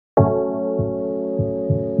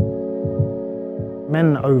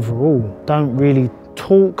Men overall don't really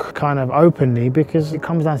talk kind of openly because it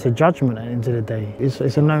comes down to judgment at the end of the day.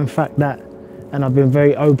 It's a known fact that, and I've been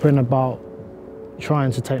very open about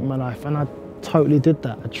trying to take my life, and I totally did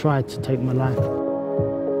that. I tried to take my life.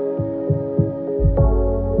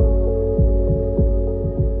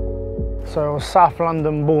 So I was South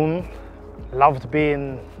London born, loved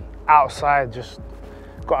being outside, just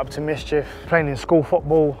got up to mischief, playing in school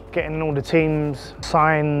football, getting in all the teams,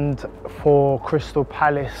 signed for Crystal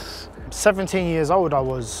Palace. 17 years old I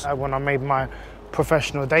was when I made my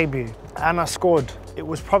professional debut, and I scored. It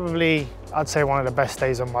was probably, I'd say, one of the best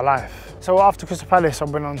days of my life. So after Crystal Palace, I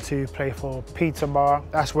went on to play for Peterborough.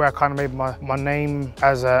 That's where I kind of made my name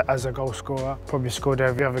as a goal scorer. Probably scored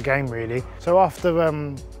every other game, really. So after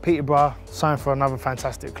Peterborough, signed for another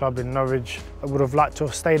fantastic club in Norwich. I would have liked to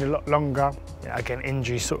have stayed a lot longer. Yeah, again,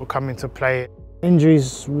 injuries sort of come into play.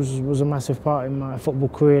 Injuries was a massive part in my football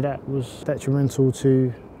career that was detrimental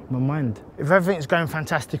to my mind. If everything's going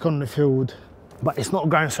fantastic on the field, but it's not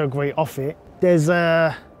going so great off it, there's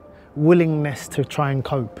a willingness to try and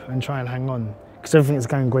cope and try and hang on because everything's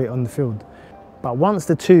going great on the field. But once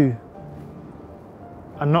the two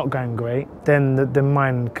are not going great, then the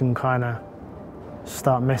mind can kind of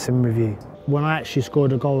start messing with you. When I actually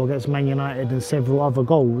scored a goal against Man United and several other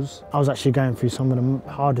goals, I was actually going through some of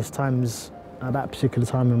the hardest times at that particular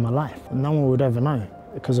time in my life. And no one would ever know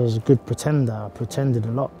because I was a good pretender. I pretended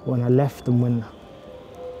a lot. When I left and went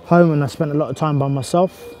home and I spent a lot of time by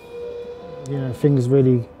myself, you know, things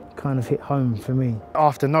really kind of hit home for me.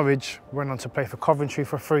 After Norwich, went on to play for Coventry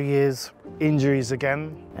for 3 years, injuries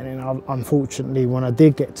again. And then unfortunately, when I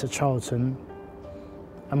did get to Charlton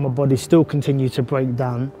and my body still continued to break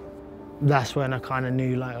down, that's when I kind of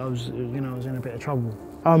knew like I was in a bit of trouble.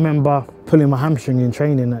 I remember pulling my hamstring in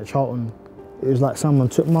training at Charlton. It was like someone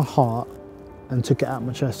took my heart and took it out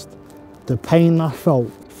my chest. The pain I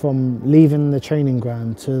felt from leaving the training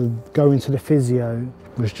ground to going to the physio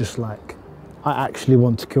was just like, I actually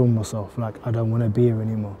want to kill myself. Like, I don't want to be here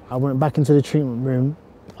anymore. I went back into the treatment room,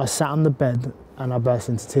 I sat on the bed and I burst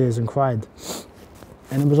into tears and cried.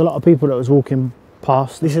 And there was a lot of people that was walking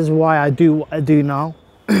past. This is why I do what I do now,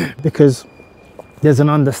 because there's an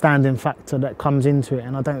understanding factor that comes into it,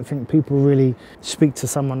 and I don't think people really speak to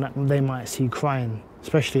someone that they might see crying,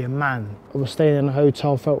 especially a man. I was staying in a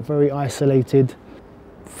hotel, felt very isolated,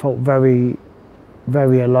 felt very,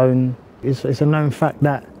 very alone. It's a known fact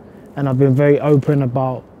that, and I've been very open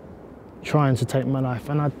about trying to take my life,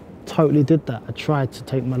 and I totally did that. I tried to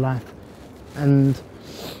take my life, and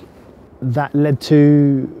that led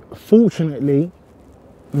to, fortunately,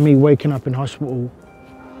 me waking up in hospital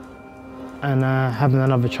and having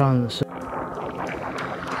another chance.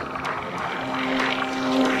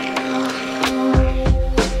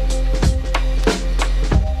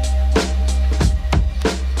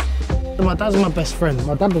 My dad's my best friend.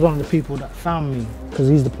 My dad was one of the people that found me because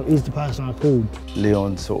he's the person I called.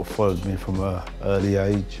 Leon sort of followed me from an early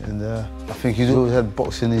age, and I think he's always had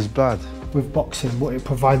boxing in his blood. With boxing, what it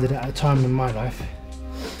provided at a time in my life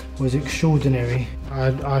was extraordinary.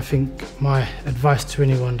 I think my advice to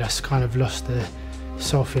anyone that's kind of lost their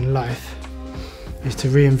self in life is to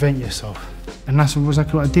reinvent yourself. And that's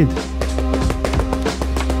exactly what I did.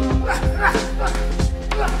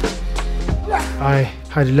 I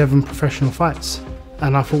had 11 professional fights,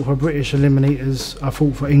 and I fought for British Eliminators, I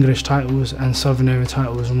fought for English titles and Southern Area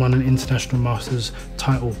titles, and won an International Masters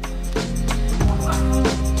title.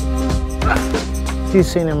 You've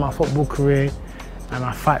seen in my football career, and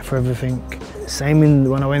I fight for everything. Same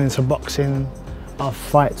when I went into boxing, I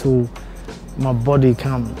fight till my body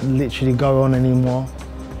can't literally go on anymore.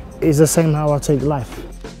 It's the same how I take life.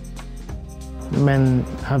 Men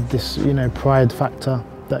have this, pride factor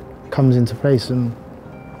that comes into place, and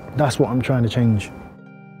that's what I'm trying to change.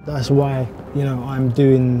 That's why, I'm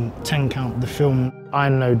doing 10 Count, the film. I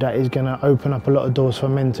know that is going to open up a lot of doors for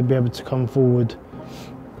men to be able to come forward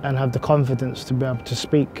and have the confidence to be able to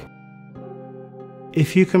speak.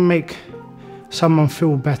 If you can make someone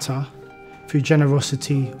feel better through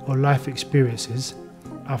generosity or life experiences,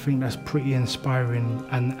 I think that's pretty inspiring,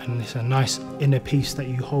 and it's a nice inner peace that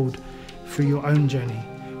you hold through your own journey,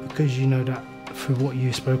 because you know that through what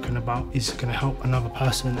you've spoken about is going to help another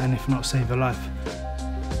person, and if not, save a life.